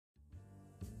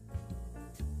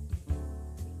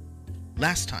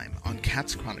Last time on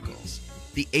Katz Chronicles,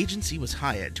 the agency was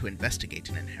hired to investigate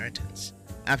an inheritance.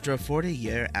 After a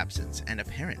 40-year absence and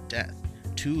apparent death,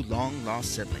 two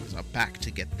long-lost siblings are back to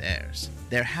get theirs.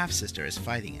 Their half-sister is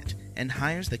fighting it, and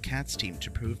hires the Katz team to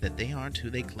prove that they aren't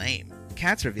who they claim.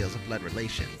 Katz reveals a blood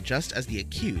relation, just as the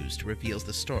accused reveals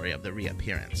the story of the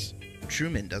reappearance.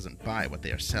 Truman doesn't buy what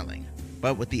they are selling,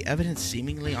 but with the evidence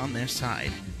seemingly on their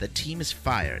side, the team is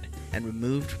fired and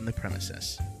removed from the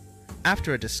premises.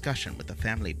 After a discussion with the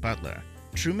family butler,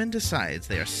 Truman decides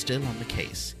they are still on the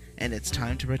case, and it's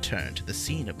time to return to the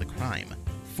scene of the crime,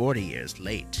 40 years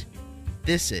late.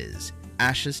 This is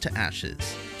Ashes to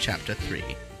Ashes, Chapter 3,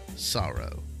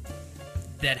 Sorrow.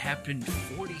 That happened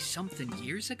 40-something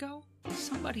years ago?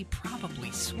 Somebody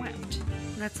probably swept.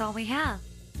 That's all we have.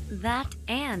 That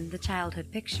and the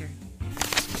childhood picture.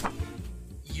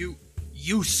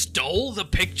 You stole the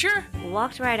picture?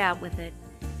 Walked right out with it.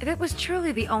 If it was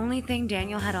truly the only thing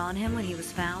Daniel had on him when he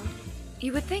was found,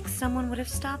 you would think someone would have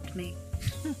stopped me.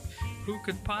 Who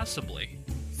could possibly?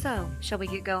 So, shall we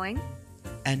get going?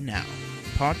 And now,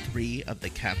 Part 3 of the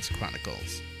Katz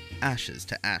Chronicles, Ashes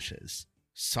to Ashes,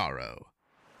 Sorrow.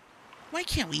 Why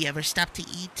can't we ever stop to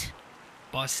eat?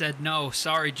 Boss said no.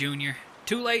 Sorry, Junior.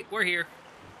 Too late, we're here.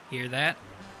 Hear that?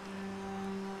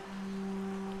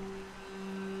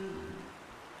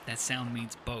 That sound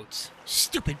means boats.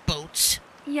 Stupid boats.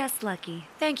 Yes, Lucky.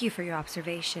 Thank you for your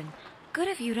observation. Good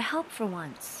of you to help for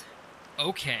once.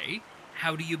 Okay.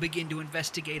 How do you begin to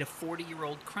investigate a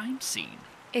 40-year-old crime scene?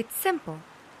 It's simple.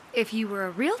 If you were a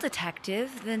real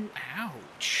detective, then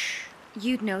Ouch.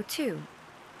 you'd know too.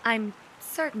 I'm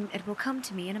certain it will come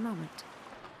to me in a moment.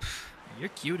 You're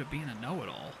cute at being a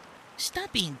know-it-all.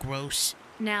 Stop being gross.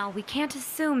 Now, we can't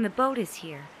assume the boat is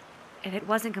here. If it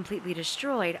wasn't completely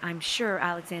destroyed, I'm sure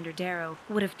Alexander Darrow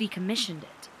would have decommissioned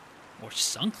it. Or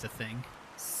sunk the thing.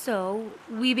 So,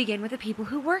 we begin with the people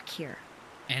who work here.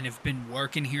 And have been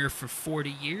working here for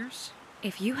 40 years?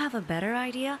 If you have a better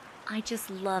idea, I'd just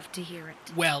love to hear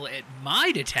it. Well, at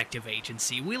my detective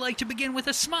agency, we like to begin with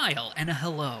a smile and a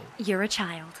hello. You're a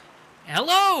child.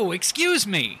 Hello, excuse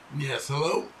me. Yes,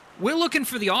 hello? We're looking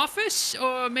for the office,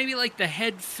 or maybe like the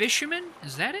head fisherman?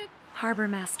 Is that it? Harbor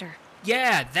Master.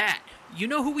 Yeah, that. You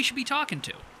know who we should be talking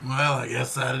to. Well, I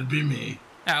guess that'd be me.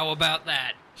 How about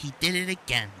that? He did it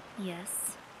again.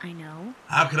 Yes, I know.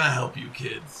 How can I help you,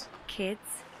 kids? Kids?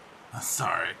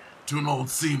 Sorry. To an old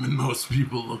seaman, most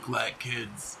people look like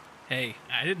kids. Hey,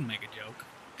 I didn't make a joke.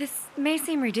 This may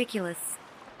seem ridiculous,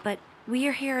 but we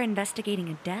are here investigating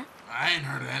a death? I ain't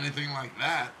heard of anything like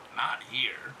that. Not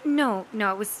here. No,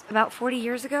 it was about 40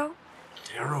 years ago.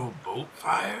 Darrow boat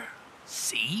fire?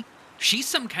 See? She's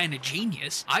some kind of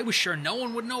genius. I was sure no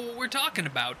one would know what we're talking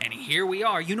about, and here we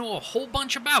are. You know a whole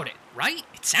bunch about it, right?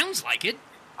 It sounds like it.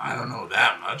 I don't know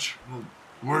that much. Well,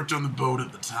 worked on the boat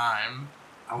at the time.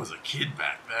 I was a kid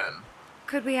back then.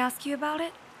 Could we ask you about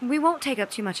it? We won't take up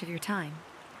too much of your time.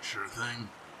 Sure thing.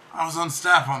 I was on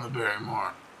staff on the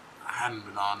Barrymore. I hadn't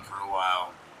been on for a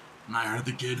while. When I heard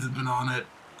the kids had been on it,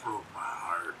 broke my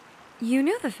heart. You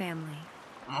knew the family.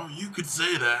 Oh, you could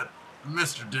say that.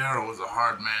 Mr. Darrow was a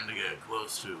hard man to get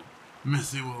close to.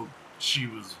 Missy, well, she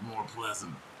was more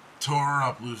pleasant. Tore her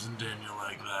up losing Daniel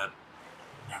like that.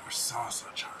 Never saw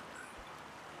such heartbreak.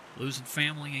 Losing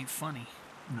family ain't funny.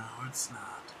 No, it's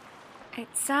not.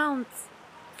 It sounds...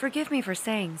 Forgive me for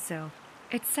saying so.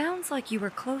 It sounds like you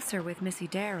were closer with Missy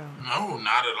Darrow. No,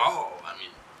 not at all. I mean,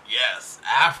 yes,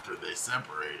 after they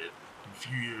separated. A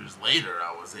few years later,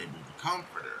 I was able to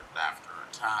comfort her after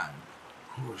a time.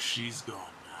 Of course, she's gone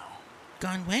now.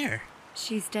 Gone where?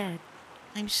 She's dead.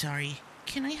 I'm sorry.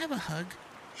 Can I have a hug?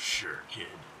 Sure, kid.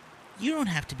 You don't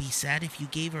have to be sad if you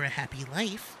gave her a happy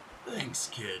life. Thanks,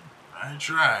 kid. I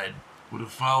tried. Would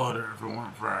have followed her if it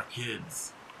weren't for our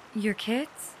kids. Your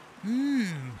kids?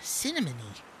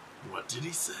 Cinnamony. What did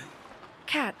he say?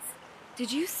 Katz,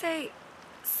 did you say...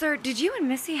 Sir, did you and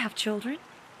Missy have children?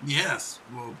 Yes.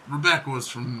 Well, Rebecca was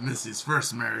from Missy's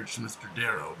first marriage to Mr.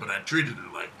 Darrow, but I treated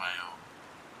her like my own.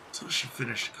 Until she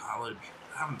finished college,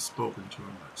 I haven't spoken to her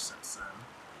much since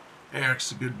then.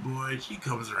 Eric's a good boy. He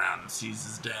comes around and sees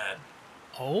his dad.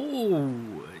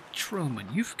 Oh, Truman,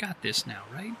 you've got this now,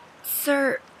 right?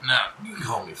 Sir... Now, you can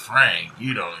call me Frank.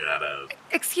 You don't gotta...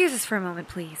 Excuse us for a moment,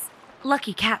 please.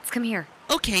 Lucky Katz, come here.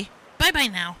 Okay, bye-bye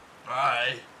now.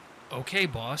 Bye. Okay,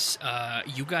 boss.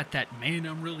 You got that man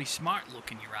I'm really smart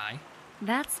look in your eye.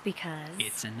 That's because...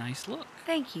 It's a nice look.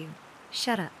 Thank you.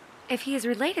 Shut up. If he is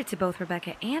related to both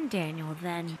Rebecca and Daniel,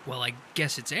 then... Well, I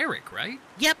guess it's Eric, right?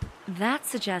 Yep. That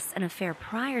suggests an affair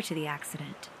prior to the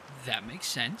accident. That makes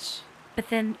sense. But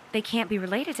then they can't be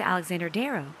related to Alexander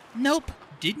Darrow. Nope.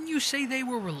 Didn't you say they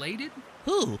were related?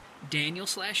 Who?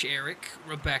 Daniel/Eric,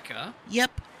 Rebecca,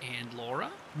 Yep. and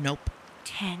Laura? Nope.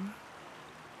 10,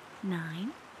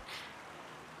 9,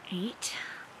 8,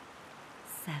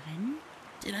 7,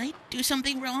 Did I do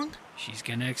something wrong? She's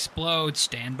gonna explode.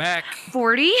 Stand back.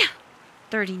 40,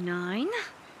 39,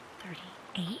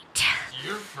 38.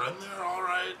 Your friend there all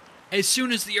right? As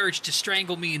soon as the urge to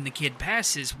strangle me and the kid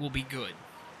passes, we'll be good.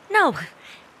 No,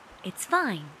 it's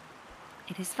fine.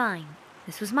 It is fine.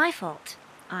 This was my fault.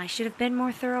 I should have been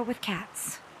more thorough with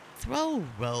Katz. Throw.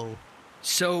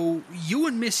 So, you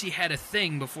and Missy had a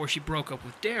thing before she broke up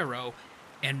with Darrow,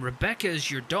 and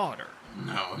Rebecca's your daughter.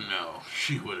 No,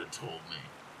 she would have told me.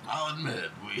 I'll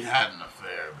admit, we had an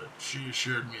affair, but she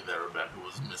assured me that Rebecca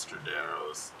was Mr.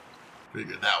 Darrow's.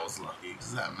 Figured that was lucky,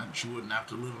 because that meant she wouldn't have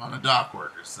to live on a dock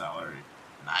worker's salary.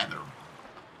 Neither of them.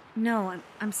 No,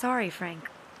 I'm sorry, Frank.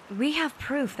 We have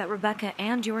proof that Rebecca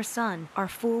and your son are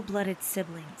full-blooded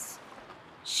siblings.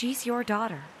 She's your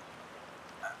daughter.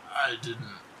 I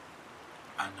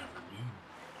never knew.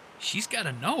 She's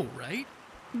gotta know, right?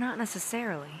 Not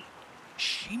necessarily.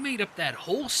 She made up that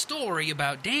whole story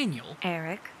about Daniel.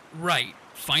 Eric. Right,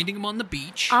 finding him on the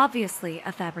beach. Obviously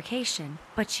a fabrication,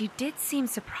 but she did seem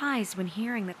surprised when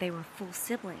hearing that they were full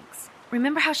siblings.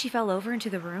 Remember how she fell over into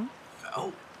the room?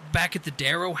 Oh, Back at the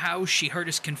Darrow house, she heard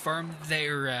us confirm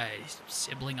their,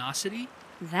 siblingosity?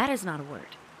 That is not a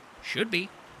word. Should be.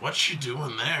 what's she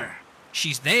doing there?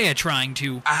 She's there trying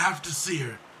to... I have to see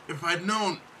her. If I'd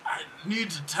known, I need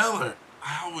to tell her.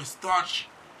 I always thought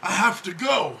I have to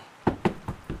go.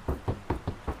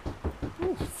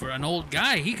 For an old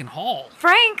guy, he can haul.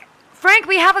 Frank! Frank,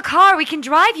 we have a car. We can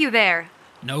drive you there.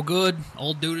 No good.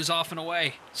 Old dude is off and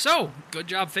away. So, good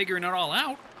job figuring it all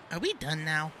out. Are we done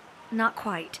now? Not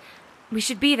quite. We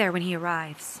should be there when he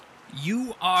arrives.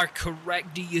 You are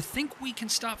correct. Do you think we can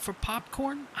stop for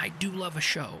popcorn? I do love a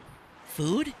show.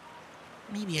 Food?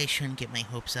 Maybe I shouldn't get my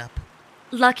hopes up.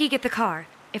 Lucky, get the car.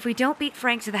 If we don't beat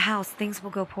Frank to the house, things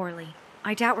will go poorly.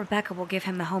 I doubt Rebecca will give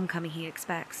him the homecoming he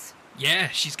expects. Yeah,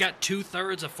 she's got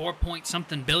 2/3 of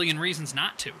 4-point-something billion reasons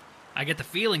not to. I get the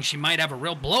feeling she might have a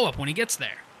real blow-up when he gets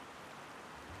there.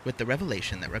 With the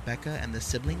revelation that Rebecca and the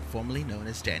sibling formerly known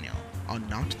as Daniel are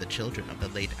not the children of the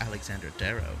late Alexander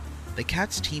Darrow, the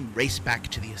Katz team race back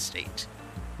to the estate.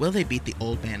 Will they beat the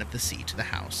old man of the sea to the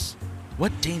house?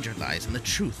 What danger lies in the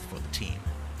truth for the team?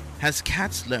 Has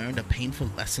Katz learned a painful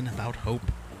lesson about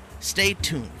hope? Stay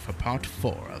tuned for part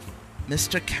 4 of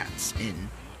Mr. Katz in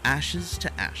Ashes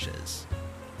to Ashes.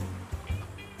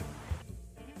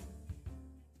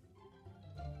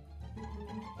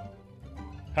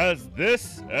 Has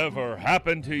this ever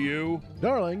happened to you?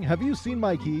 Darling, have you seen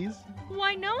my keys?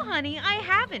 Why, no, honey, I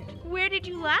haven't. Where did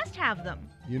you last have them?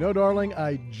 You know, darling,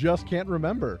 I just can't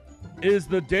remember. Is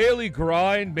the daily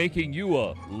grind making you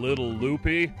a little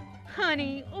loopy?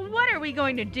 Honey, what are we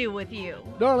going to do with you?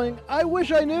 Darling, I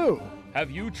wish I knew.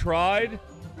 Have you tried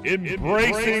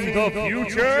embracing the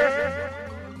future?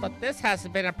 But this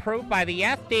hasn't been approved by the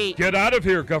FD. Get out of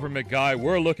here, government guy.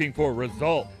 We're looking for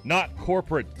result, not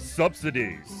corporate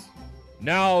subsidies.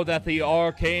 Now that the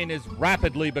arcane is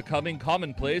rapidly becoming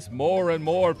commonplace, more and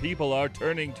more people are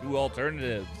turning to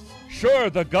alternatives.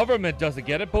 Sure, the government doesn't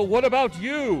get it, but what about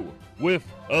you? With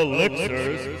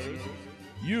elixirs,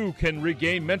 you can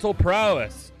regain mental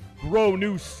prowess, grow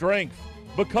new strength,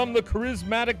 become the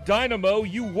charismatic dynamo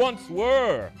you once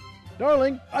were.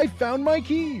 Darling, I found my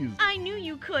keys. I knew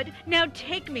you could. Now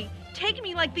take me. Take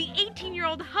me like the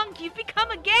 18-year-old hunk you've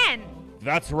become again.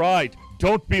 That's right.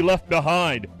 Don't be left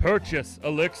behind. Purchase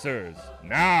elixirs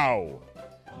now.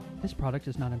 This product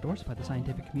is not endorsed by the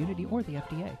scientific community or the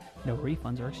FDA. No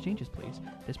refunds or exchanges, please.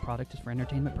 This product is for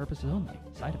entertainment purposes only.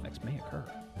 Side effects may occur.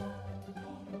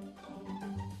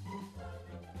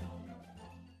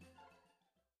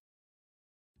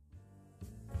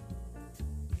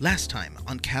 Last time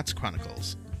on Katz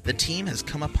Chronicles, the team has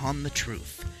come upon the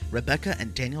truth. Rebecca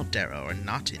and Daniel Darrow are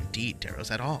not indeed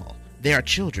Darrows at all. They are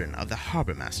children of the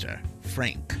harbor master,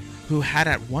 Frank, who had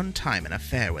at one time an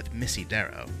affair with Missy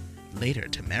Darrow, later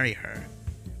to marry her.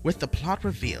 With the plot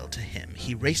revealed to him,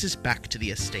 he races back to the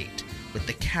estate with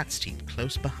the Katz team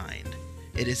close behind.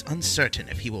 It is uncertain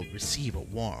if he will receive a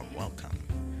warm welcome.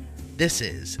 This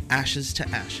is Ashes to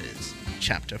Ashes,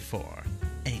 Chapter 4,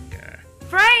 Anger.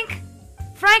 Frank!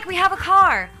 Frank, we have a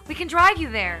car. We can drive you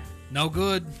there. No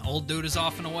good. Old dude is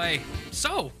off and away.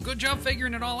 So, good job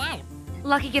figuring it all out.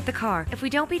 Lucky, get the car. If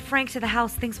we don't beat Frank to the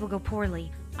house, things will go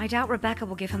poorly. I doubt Rebecca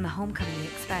will give him the homecoming he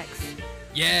expects.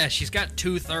 Yeah, she's got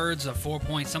 2/3 of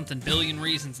 4-point-something billion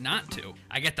reasons not to.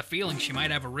 I get the feeling she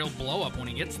might have a real blow-up when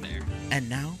he gets there. And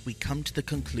now we come to the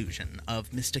conclusion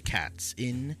of Mr. Katz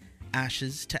in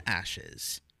Ashes to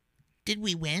Ashes. Did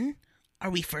we win? Are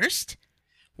we first?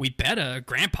 We better.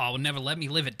 Grandpa would never let me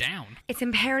live it down. It's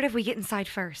imperative we get inside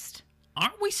first.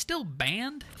 Aren't we still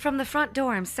banned? From the front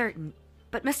door, I'm certain.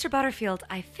 But Mr. Butterfield,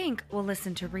 I think, will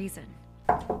listen to reason.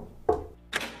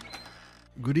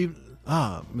 Good evening.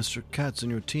 Mr. Katz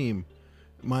and your team.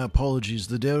 My apologies.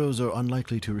 The Darrows are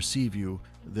unlikely to receive you.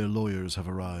 Their lawyers have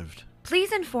arrived.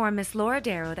 Please inform Miss Laura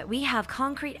Darrow that we have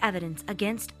concrete evidence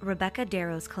against Rebecca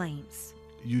Darrow's claims.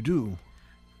 You do?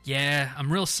 Yeah,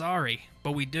 I'm real sorry,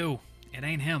 but we do. It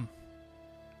ain't him.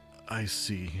 I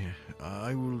see.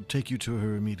 I will take you to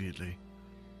her immediately.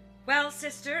 Well,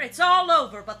 sister, it's all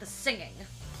over but the singing.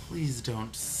 Please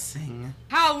don't sing.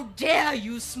 How dare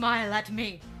you smile at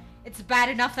me? It's bad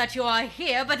enough that you are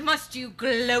here, but must you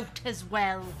gloat as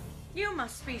well? You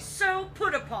must be so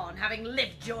put upon, having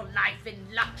lived your life in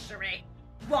luxury,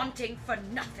 wanting for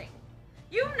nothing.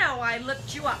 You know I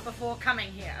looked you up before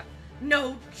coming here.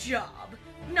 No job,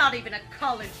 not even a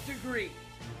college degree.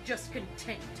 Just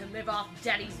content to live off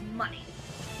Daddy's money.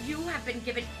 You have been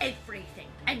given everything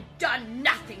and done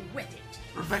nothing with it.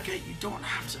 Rebecca, you don't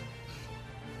have to.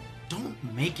 Don't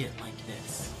make it like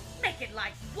this. Make it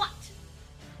like what?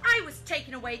 I was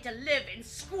taken away to live in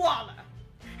squalor.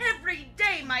 Every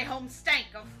day my home stank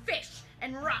of fish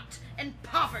and rot and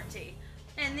poverty.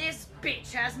 And this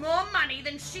bitch has more money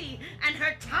than she and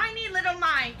her tiny little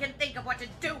mind can think of what to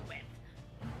do with.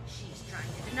 She's trying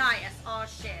to deny us our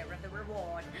share of the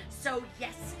reward. So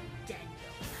yes, Daniel,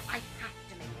 I have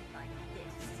to make it like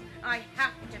this. I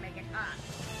have to make it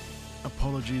hurt.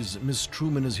 Apologies. Miss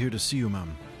Truman is here to see you,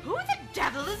 ma'am. Who the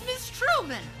devil is Miss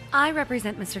Truman? I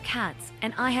represent Mr. Katz,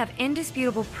 and I have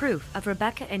indisputable proof of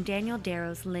Rebecca and Daniel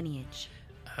Darrow's lineage.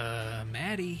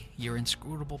 Maddie, your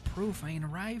inscrutable proof ain't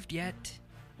arrived yet.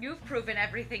 You've proven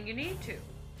everything you need to.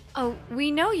 Oh,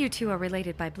 we know you two are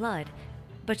related by blood,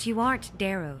 but you aren't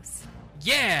Darrows.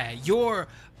 Yeah, you're,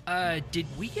 did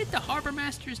we get the harbor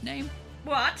master's name?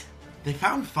 What? They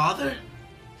found Father?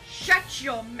 Shut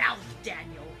your mouth,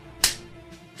 Daniel.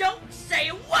 Don't say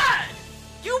a word!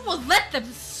 You will let them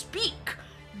speak.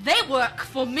 They work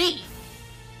for me.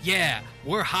 Yeah,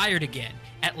 we're hired again,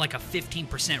 at like a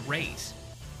 15% raise.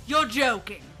 You're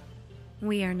joking.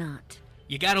 We are not.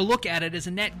 You gotta look at it as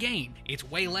a net gain. It's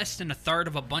way less than a third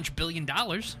of a bunch $1 billion.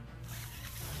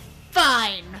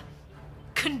 Fine.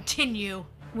 Continue.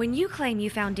 When you claim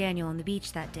you found Daniel on the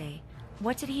beach that day,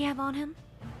 what did he have on him?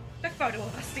 The photo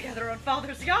of us together on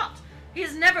Father's yacht. He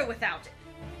is never without it.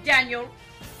 Daniel.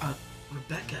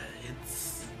 Rebecca,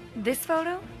 it's... This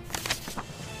photo?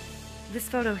 This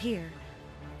photo here.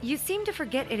 You seem to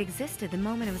forget it existed the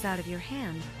moment it was out of your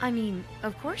hand. I mean,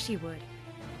 of course you would.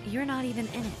 You're not even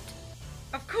in it.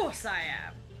 Of course I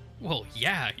am. Well,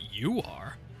 yeah, you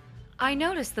are. I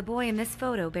noticed the boy in this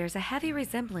photo bears a heavy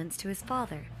resemblance to his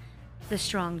father. The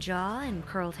strong jaw and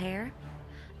curled hair.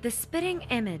 The spitting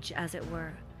image, as it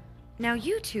were. Now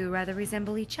you two rather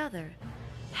resemble each other,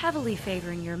 heavily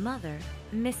favoring your mother,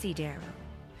 Missy Darrow.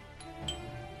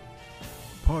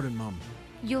 Pardon, Mom.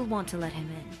 You'll want to let him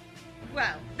in.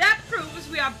 Well, that proves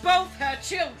we are both her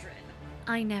children.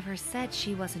 I never said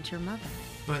she wasn't your mother.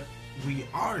 But we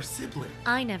are siblings.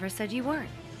 I never said you weren't.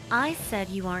 I said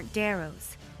you aren't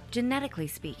Darrows, genetically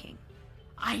speaking.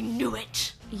 I knew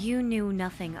it. You knew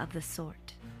nothing of the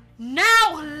sort.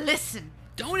 Now listen.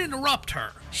 Don't interrupt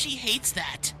her. She hates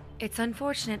that. It's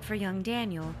unfortunate for young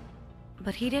Daniel,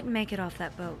 but he didn't make it off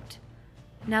that boat.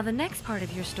 Now the next part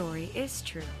of your story is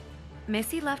true.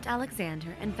 Missy left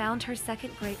Alexander and found her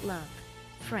second great love,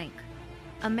 Frank,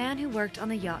 a man who worked on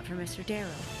the yacht for Mr. Darrow.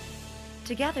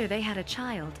 Together they had a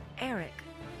child, Eric,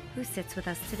 who sits with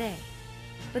us today.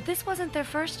 But this wasn't their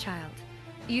first child.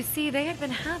 You see, they had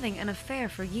been having an affair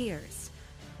for years.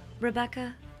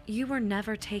 Rebecca, you were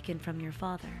never taken from your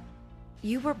father.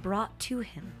 You were brought to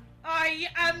him. I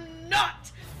am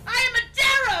not! I am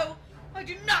a Darrow! I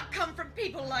do not come from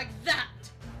people like that!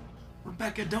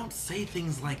 Rebecca, don't say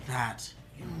things like that.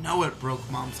 You know it broke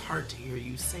Mom's heart to hear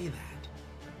you say that.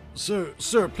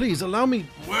 Sir, please allow me...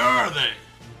 Where are they?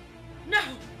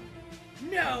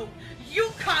 No, you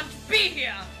can't be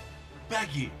here!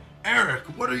 Becky, Eric,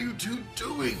 what are you two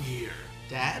doing here?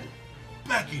 Dad?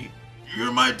 Becky,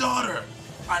 you're my daughter.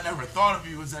 I never thought of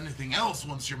you as anything else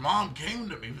once your mom came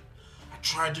to me. I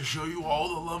tried to show you all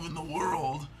the love in the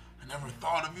world. I never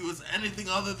thought of you as anything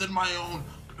other than my own.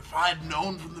 But if I'd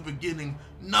known from the beginning,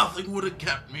 nothing would have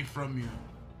kept me from you.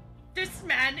 This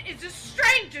man is a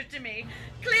stranger to me.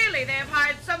 Clearly they have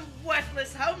hired some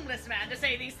worthless homeless man to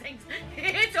say these things.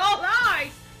 It's all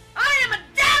lies. I am a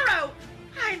Darrow.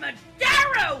 I'm a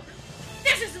Darrow.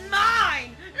 This is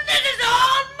mine. This is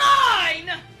all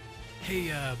mine.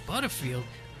 Hey, Butterfield,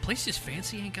 Place is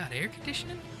fancy, ain't got air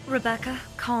conditioning? Rebecca,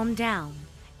 calm down.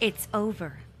 It's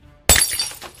over.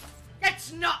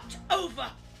 It's not over!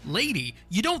 Lady,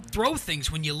 you don't throw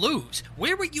things when you lose.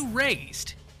 Where were you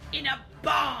raised? In a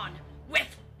barn with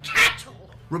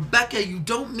cattle! Rebecca, you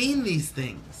don't mean these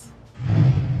things.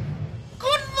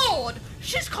 Good lord!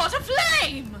 She's caught a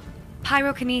flame!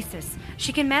 Pyrokinesis.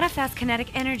 She can manifest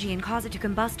kinetic energy and cause it to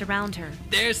combust around her.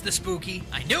 There's the spooky.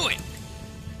 I knew it.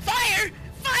 Fire!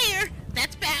 Fire!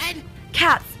 That's bad.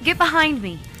 Katz, get behind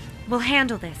me. We'll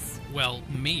handle this. Well,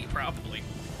 me, probably.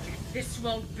 This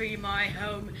won't be my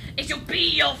home. It'll be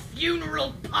your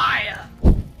funeral pyre.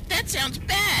 That sounds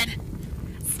bad.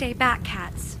 Stay back,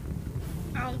 Katz.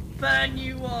 I'll burn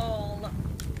you all.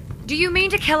 Do you mean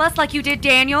to kill us like you did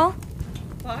Daniel?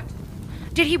 What?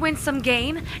 Did he win some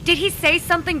game? Did he say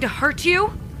something to hurt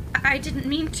you? I didn't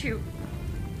mean to.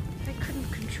 I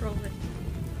couldn't control it.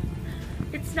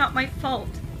 It's not my fault.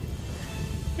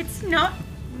 It's not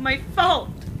my fault.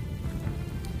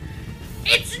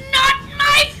 It's not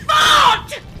my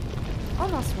fault!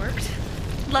 Almost worked.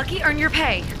 Lucky, earn your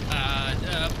pay.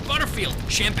 Butterfield,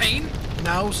 champagne?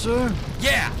 Now, sir?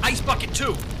 Yeah, ice bucket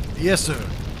too. Yes, sir.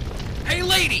 Hey,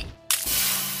 lady!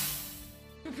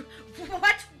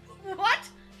 What?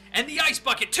 And the ice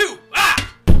bucket too!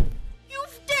 Ah!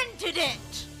 You've dented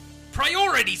it!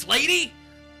 Priorities, lady!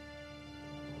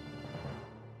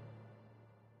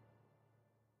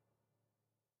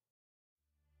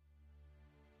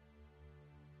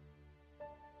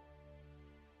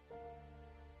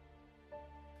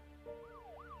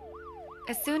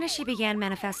 As soon as she began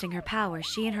manifesting her powers,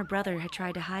 she and her brother had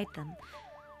tried to hide them.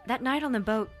 That night on the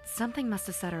boat, something must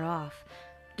have set her off,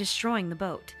 destroying the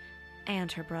boat and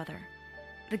her brother.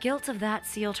 The guilt of that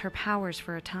sealed her powers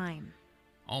for a time.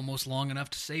 Almost long enough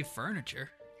to save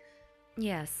furniture.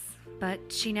 Yes, but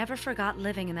she never forgot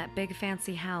living in that big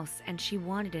fancy house, and she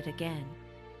wanted it again.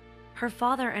 Her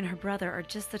father and her brother are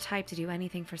just the type to do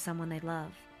anything for someone they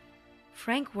love.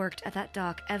 Frank worked at that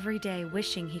dock every day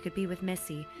wishing he could be with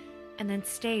Missy, and then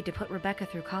stayed to put Rebecca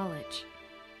through college,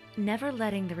 never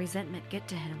letting the resentment get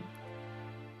to him.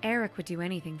 Eric would do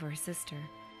anything for his sister,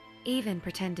 even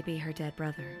pretend to be her dead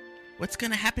brother. What's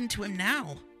gonna happen to him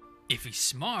now? If he's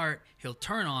smart, he'll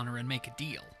turn on her and make a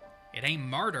deal. It ain't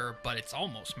murder, but it's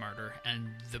almost murder, and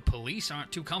the police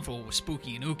aren't too comfortable with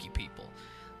spooky and ooky people.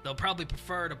 They'll probably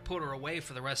prefer to put her away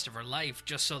for the rest of her life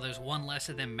just so there's one less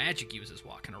of them magic users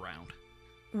walking around.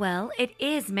 Well, it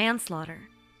is manslaughter.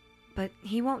 But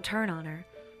he won't turn on her.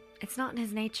 It's not in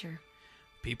his nature.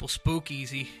 People spook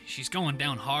easy. She's going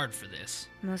down hard for this.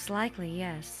 Most likely,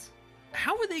 yes.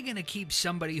 How are they going to keep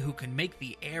somebody who can make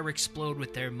the air explode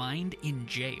with their mind in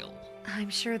jail? I'm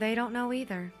sure they don't know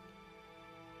either.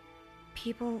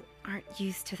 People aren't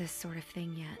used to this sort of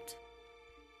thing yet.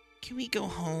 Can we go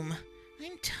home?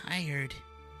 I'm tired.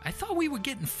 I thought we were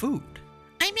getting food.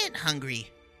 I meant hungry.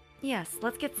 Yes,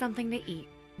 let's get something to eat.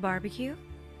 Barbecue?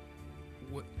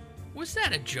 Was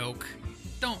that a joke?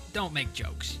 Don't make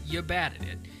jokes. You're bad at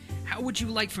it. How would you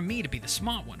like for me to be the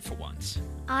smart one for once?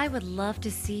 I would love to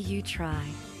see you try.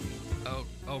 Oh,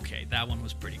 okay, that one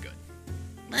was pretty good.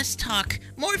 Less talk,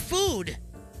 more food!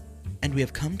 And we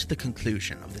have come to the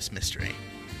conclusion of this mystery.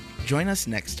 Join us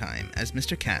next time as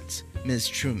Mr. Katz, Ms.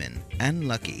 Truman, and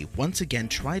Lucky once again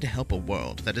try to help a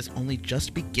world that is only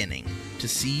just beginning to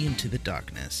see into the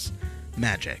darkness,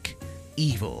 magic,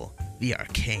 evil, the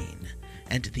arcane,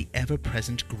 and the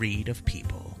ever-present greed of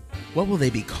people. What will they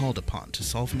be called upon to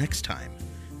solve next time?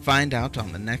 Find out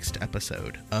on the next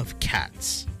episode of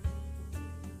Katz.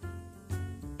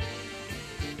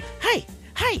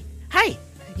 Hi!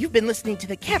 You've been listening to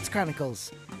the Katz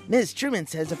Chronicles. Ms. Truman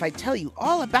says if I tell you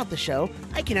all about the show,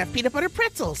 I can have peanut butter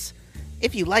pretzels.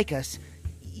 If you like us,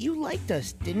 you liked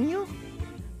us, didn't you?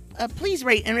 Please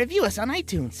rate and review us on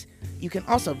iTunes. You can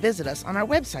also visit us on our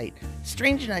website,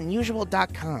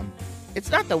 strangeandunusual.com.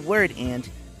 It's not the word and,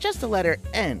 just the letter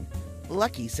N.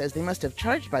 Lucky says they must have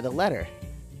charged by the letter.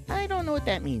 I don't know what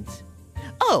that means.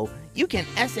 Oh, you can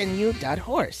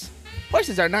snu.horse.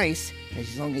 Horses are nice,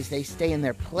 as long as they stay in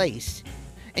their place.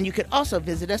 And you could also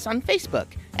visit us on Facebook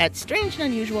at Strange and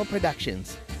Unusual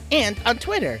Productions, and on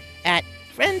Twitter at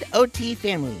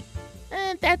FriendOTFamily.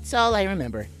 And that's all I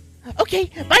remember. Okay,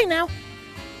 bye now.